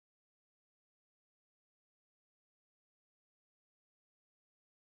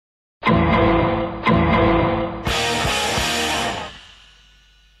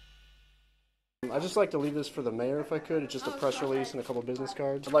I'd just like to leave this for the mayor if I could. It's just a press release and a couple business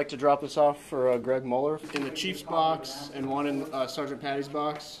cards. I'd like to drop this off for Greg Mueller in the chief's box and one in Sergeant Patty's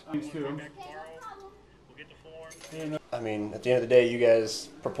box. I mean, at the end of the day, you guys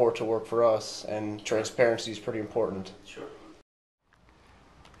purport to work for us, and transparency is pretty important. Sure.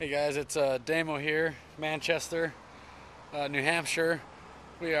 Hey guys, it's Ademo here, Manchester, New Hampshire.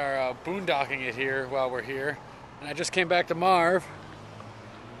 We are boondocking it here while we're here. And I just came back to MARV,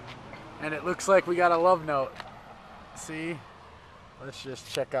 and it looks like we got a love note. See? Let's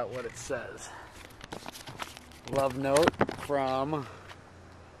just check out what it says. Love note from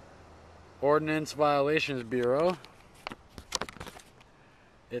Ordinance Violations Bureau.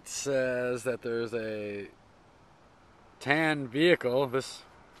 It says that there's a tan vehicle. This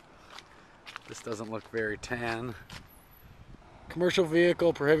doesn't look very tan. Commercial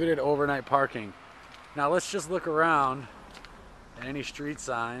vehicle prohibited overnight parking. Now let's just look around at any street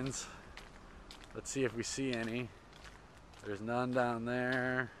signs. Let's see if we see any. There's none down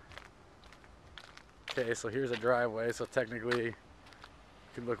there. Okay, so here's a driveway, so technically you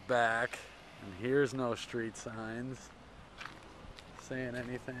can look back, and here's no street signs saying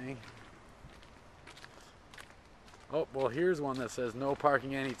anything. Oh, well, here's one that says no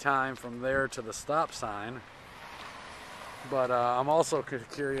parking anytime from there to the stop sign. But I'm also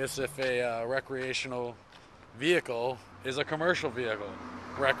curious if a recreational vehicle is a commercial vehicle.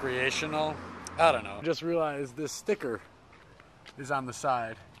 Recreational? I don't know. I just realized this sticker is on the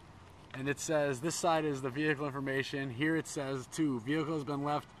side. And it says, this side is the vehicle information. Here it says, too, vehicle has been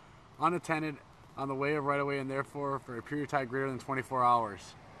left unattended on the way of right-of-way and therefore for a period of time greater than 24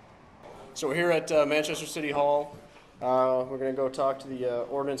 hours. So we're here at Manchester City Hall. We're going to go talk to the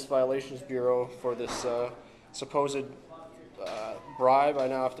Ordinance Violations Bureau for this supposed bribe. I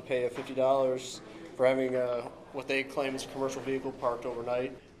now have to pay $50 for having what they claim is a commercial vehicle parked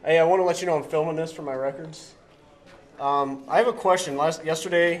overnight. Hey, I want to let you know I'm filming this for my records. I have a question.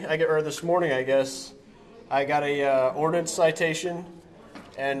 This morning, I guess, I got a ordinance citation,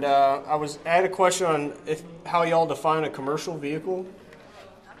 and I had a question on how y'all define a commercial vehicle.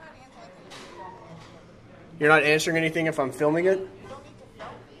 You're not answering anything if I'm filming it?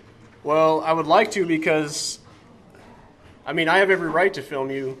 Well, I would like to, because I mean, I have every right to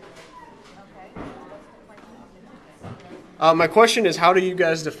film you. My question is, how do you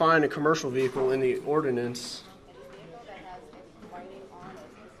guys define a commercial vehicle in the ordinance?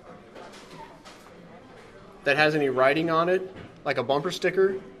 That has any writing on it? Like a bumper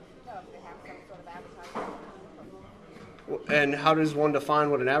sticker? And how does one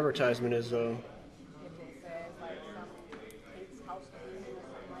define what an advertisement is, though?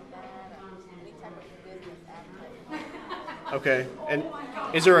 Okay, and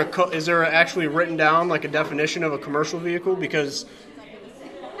is there actually written down like a definition of a commercial vehicle? Because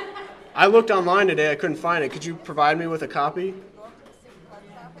I looked online today, I couldn't find it. Could you provide me with a copy?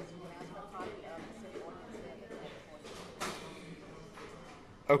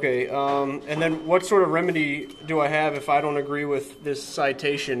 Okay, and then what sort of remedy do I have if I don't agree with this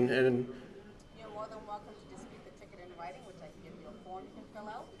citation? And you're more than welcome to dispute the ticket in writing, which I can give you a form you can fill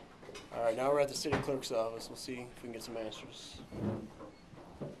out. All right, now we're at the city clerk's office. We'll see if we can get some answers.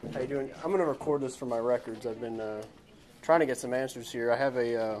 How you doing? I'm going to record this for my records. I've been trying to get some answers here. I have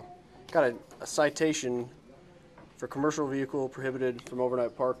got a citation for commercial vehicle prohibited from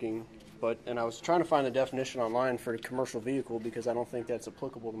overnight parking, and I was trying to find the definition online for a commercial vehicle because I don't think that's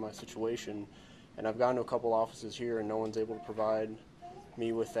applicable to my situation. And I've gone to a couple offices here, and no one's able to provide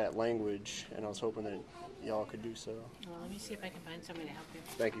me with that language, and I was hoping that y'all could do so. Well, let me see if I can find somebody to help you.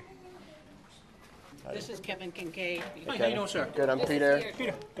 Thank you. This is Kevin Kincaid. Hi, how you doing, sir? Good, I'm Pete Eyre.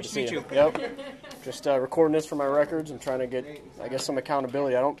 Peter, nice to meet you. Yep. Just recording this for my records. I'm trying to get, I guess, some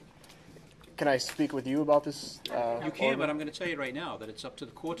accountability. Can I speak with you about this? You can, but I'm going to tell you right now that it's up to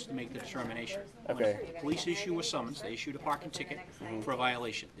the courts to make the determination. Okay. When the police issue a summons, they issued a parking ticket for a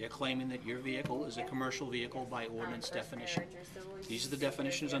violation. They're claiming that your vehicle is a commercial vehicle by ordinance definition. These are the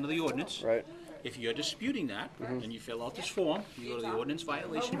definitions under the ordinance. Right. If you're disputing that, then you fill out this form, you go to the Ordinance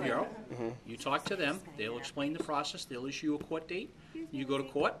Violation Bureau, you talk to them, they'll explain the process, they'll issue a court date, you go to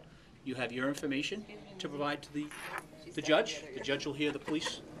court, you have your information to provide to the judge will hear the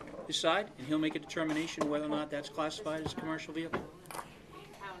police side, and he'll make a determination whether or not that's classified as a commercial vehicle.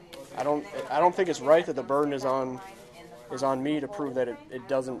 I don't think it's right that the burden is on me to prove that it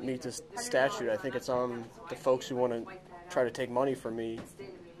doesn't meet this statute. I think it's on the folks who want to try to take money from me.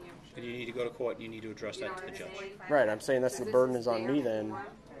 But you need to go to court and you need to address that to the judge. Right, I'm saying that's the burden is on me then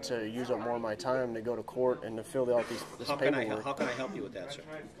to use up more of my time to go to court and to fill out this paperwork. How can I help you with that, sir?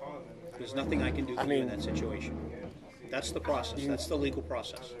 There's nothing I can do for you in that situation. That's the process. That's the legal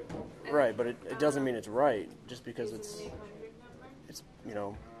process. Right, but it doesn't mean it's right just because it's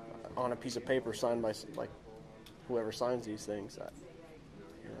on a piece of paper signed by like whoever signs these things.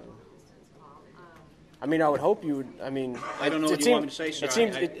 I mean, I would hope you would. I mean, I don't know what you want me to say, sir.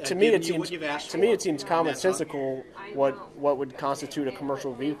 To me, it seems commonsensical what would constitute a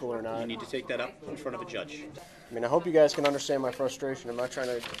commercial vehicle or not. You need to take that up in front of a judge. I mean, I hope you guys can understand my frustration. I'm not trying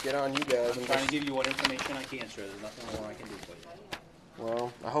to get on you guys. I'm trying to give you what information I can, sir. There's nothing more I can do for you.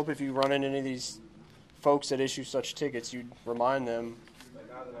 Well, I hope if you run into any of these folks that issue such tickets, you'd remind them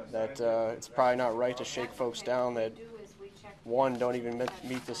that it's probably not right to shake folks down that, one, don't even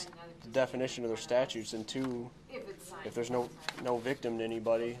meet the definition of their statutes, and two, if there's no victim to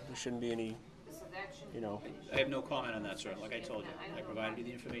anybody, there shouldn't be any, I have no comment on that, sir. Like I told you, I provided you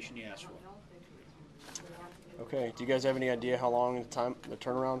the information you asked for. Okay. Do you guys have any idea how long the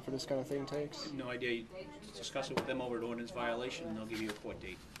turnaround for this kind of thing takes? No idea. You discuss it with them over an ordinance violation, and they'll give you a court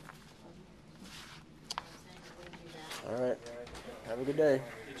date. All right. Have a good day.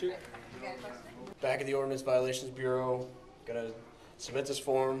 You too. Back at the Ordinance Violations Bureau. Gonna submit this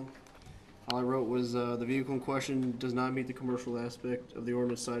form. All I wrote was the vehicle in question does not meet the commercial aspect of the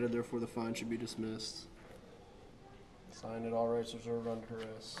ordinance cited, therefore the fine should be dismissed. Signed at all rights reserved under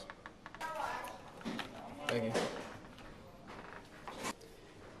duress. Thank you.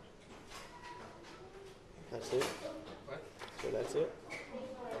 That's it? What? So that's it?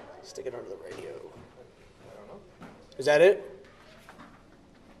 Stick it under the radio. I don't know. Is that it?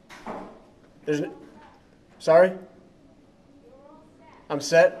 Sorry? I'm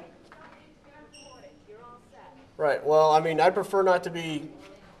set? Right. Well, I mean, I'd prefer not to be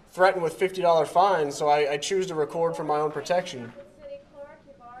threatened with $50 fines, so I choose to record for my own protection. City clerk,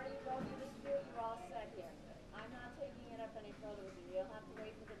 you've already wrote your dispute, you're all set here. I'm not taking it up any further with you. You'll have to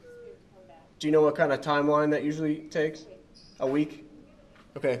wait for the dispute to come back. Do you know what kind of timeline that usually takes? A week?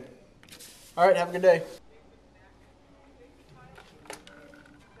 Okay. All right, have a good day.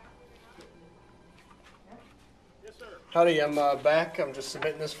 Yes, sir. Howdy, I'm back. I'm just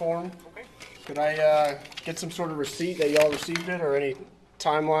submitting this form. Okay. Could I get some sort of receipt that y'all received it, or any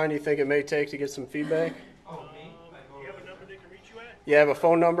timeline you think it may take to get some feedback? Do you have a number they can reach you at? Yeah, I have a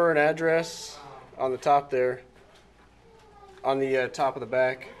phone number and address on the top there. On the top of the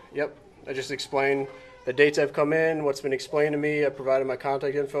back. Yep. I just explained the dates I've come in, what's been explained to me. I provided my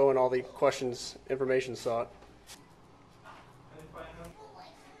contact info and all the questions, information sought.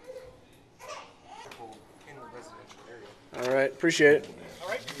 All right. Appreciate it. All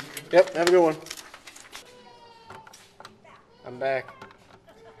right. Yep. Have a good one. I'm back.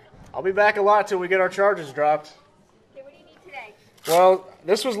 I'll be back a lot till we get our charges dropped. Okay, what do you need today? Well,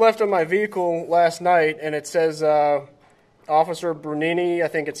 this was left on my vehicle last night, and it says Officer Brunini, I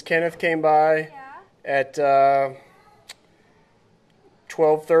think it's Kenneth, came by at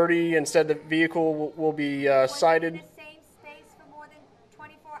 12:30 and said the vehicle will be cited. Was it in the same space for more than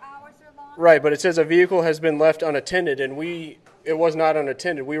 24 hours or longer? Right, but it says a vehicle has been left unattended, and it was not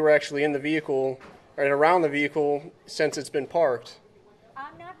unattended. We were actually in the vehicle, and around the vehicle since it's been parked.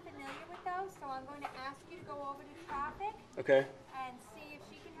 I'm not familiar with those, so I'm going to ask you to go over to traffic Okay. and see if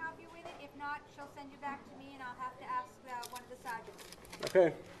she can help you with it. If not, she'll send you back to me, and I'll have to ask one of the sergeants.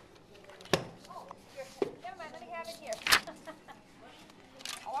 Okay. Oh, never mind, let me have it here.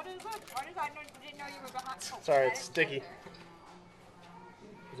 Order is good. Orders, I didn't know you were behind. Oh, Sorry, that it's is sticky.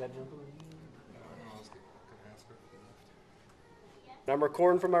 good. Is that I'm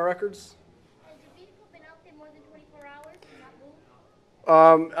recording for my records. Has your vehicle been out there more than 24 hours and not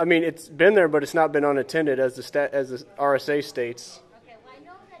moved? I mean, it's been there, but it's not been unattended, as the RSA states. Okay, well, I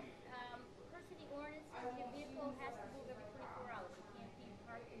know that per city ordinance, your vehicle has to move every 24 hours. You can't keep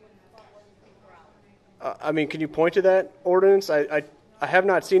parking in the spot more than 24 hours. I mean, can you point to that ordinance? I have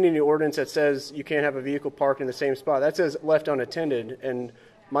not seen any ordinance that says you can't have a vehicle parked in the same spot. That says left unattended, and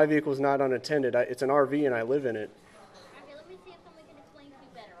my vehicle is not unattended. It's an RV, and I live in it. Okay, let me see if someone can explain to you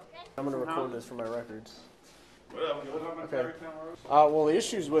better, okay? I'm going to record this for my records. Okay. Well, the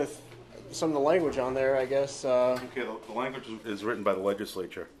issues with some of the language on there, I guess. Okay, the language is written by the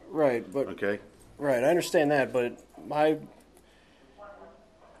legislature, Right, but okay? right, I understand that, but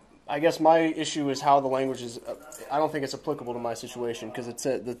I guess my issue is how the language is. I don't think it's applicable to my situation because it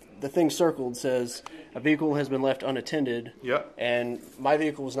said the thing circled says a vehicle has been left unattended. Yep. And my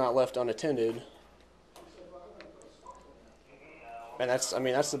vehicle was not left unattended. And that's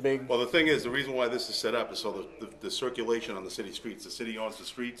the big. Well, the thing is, the reason why this is set up is so the circulation on the city streets. The city owns the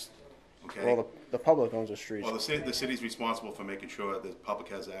streets, okay? Well, the public owns the streets. Well, the city's responsible for making sure that the public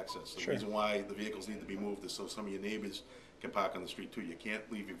has access. The reason why the vehicles need to be moved is so some of your neighbors can park on the street too. You can't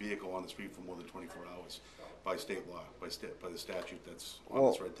leave your vehicle on the street for more than 24 hours. by state law, by the statute that's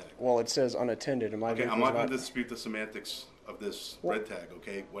on this red tag. Well, it says unattended, and my Okay, vehicle's I'm not going to dispute the semantics of this red tag,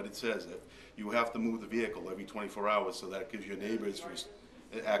 okay? What it says, that you have to move the vehicle every 24 hours, so that gives your neighbors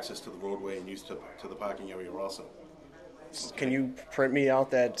access to the roadway and use to the parking area also. Okay. Can you print me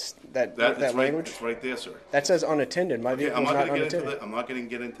out that language? It's right there, sir. That says unattended. My vehicle's not unattended. I'm not going to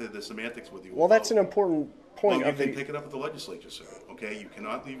get into the semantics with you. Well, that's an important point. Well, you can take it up with the legislature, sir. Okay, you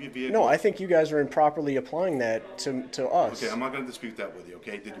cannot leave your vehicle. No, I think you guys are improperly applying that to us. Okay, I'm not going to dispute that with you.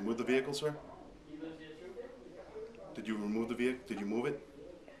 Okay, did you move the vehicle, sir? Did you remove the vehicle? Did you move it?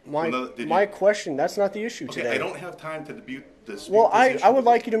 My question, that's not the issue today. I don't have time to dispute this. Well, I would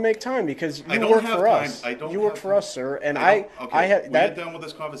like you to make time because you work for us. You work for us, sir, and I have that. We're done with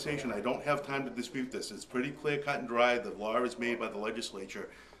this conversation. I don't have time to dispute this. It's pretty clear, cut and dry. The law is made by the legislature.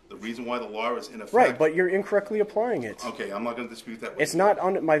 The reason why the law is in effect. Right, but you're incorrectly applying it. Okay, I'm not going to dispute that. It's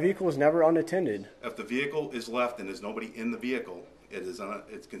not my vehicle is never unattended. If the vehicle is left and there's nobody in the vehicle,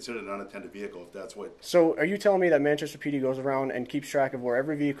 it's considered an unattended vehicle. If that's what. So, are you telling me that Manchester PD goes around and keeps track of where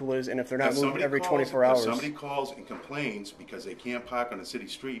every vehicle is, and if they're not moved every 24 hours? If somebody calls and complains because they can't park on a city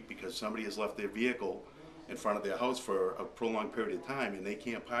street because somebody has left their vehicle in front of their house for a prolonged period of time and they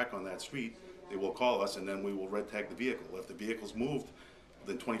can't park on that street, they will call us and then we will red tag the vehicle. If the vehicle's moved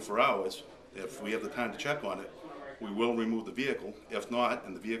within 24 hours, if we have the time to check on it, we will remove the vehicle. If not,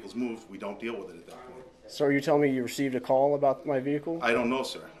 and the vehicle's moved, we don't deal with it at that point. So are you telling me you received a call about my vehicle? I don't know,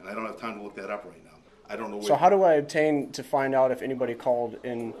 sir, and I don't have time to look that up right now. I don't know. So how do I obtain to find out if anybody called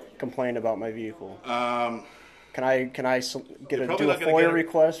and complained about my vehicle? Can I do a FOIA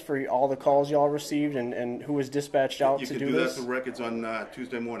request for all the calls y'all received and who was dispatched out to do this? You can do that for records on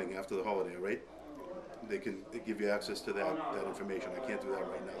Tuesday morning after the holiday, right? They give you access to that information. I can't do that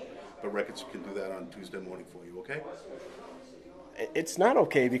right now, but records can do that on Tuesday morning for you. Okay? It's not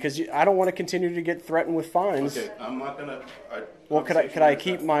okay because I don't want to continue to get threatened with fines. Okay, I'm not gonna. Well, could I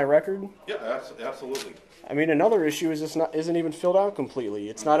keep my record? Yeah, absolutely. I mean, another issue is this isn't even filled out completely.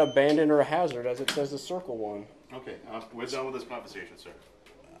 It's not abandoned or a hazard as it says the circle one. Okay, we're done with this conversation, sir.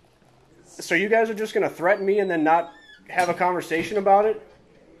 So you guys are just going to threaten me and then not have a conversation about it?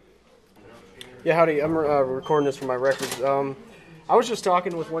 Yeah, howdy. I'm recording this for my records. I was just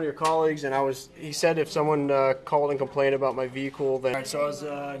talking with one of your colleagues, and he said if someone called and complained about my vehicle, then... All right, so I was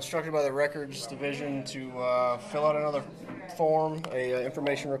instructed by the records division to fill out another form, a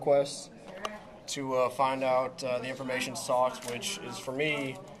information request, to find out the information sought, which is for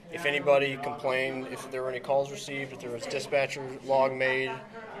me, if anybody complained, if there were any calls received, if there was dispatcher log made,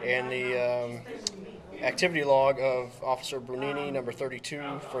 and the activity log of Officer Brunini, number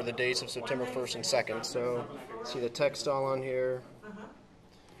 32, for the dates of September 1st and 2nd. So, see the text all on here.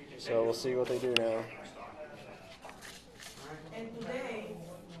 So we'll see what they do now. And today,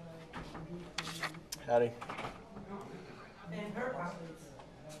 Howdy. and her copies.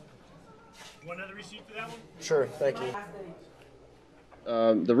 Want another receipt for that one? Sure, thank you.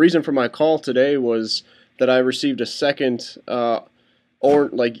 The reason for my call today was that I received a second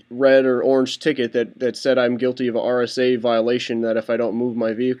red or orange ticket that said I'm guilty of a RSA violation, that if I don't move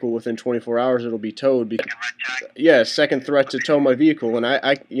my vehicle within 24 hours it'll be towed. Yeah, second threat to tow my vehicle, and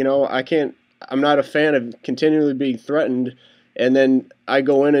I'm not a fan of continually being threatened, and then I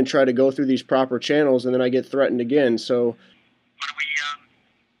go in and try to go through these proper channels and then I get threatened again. So What do we, you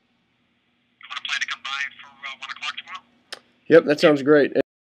want to plan to come by for 1 o'clock tomorrow? Yep, that sounds great.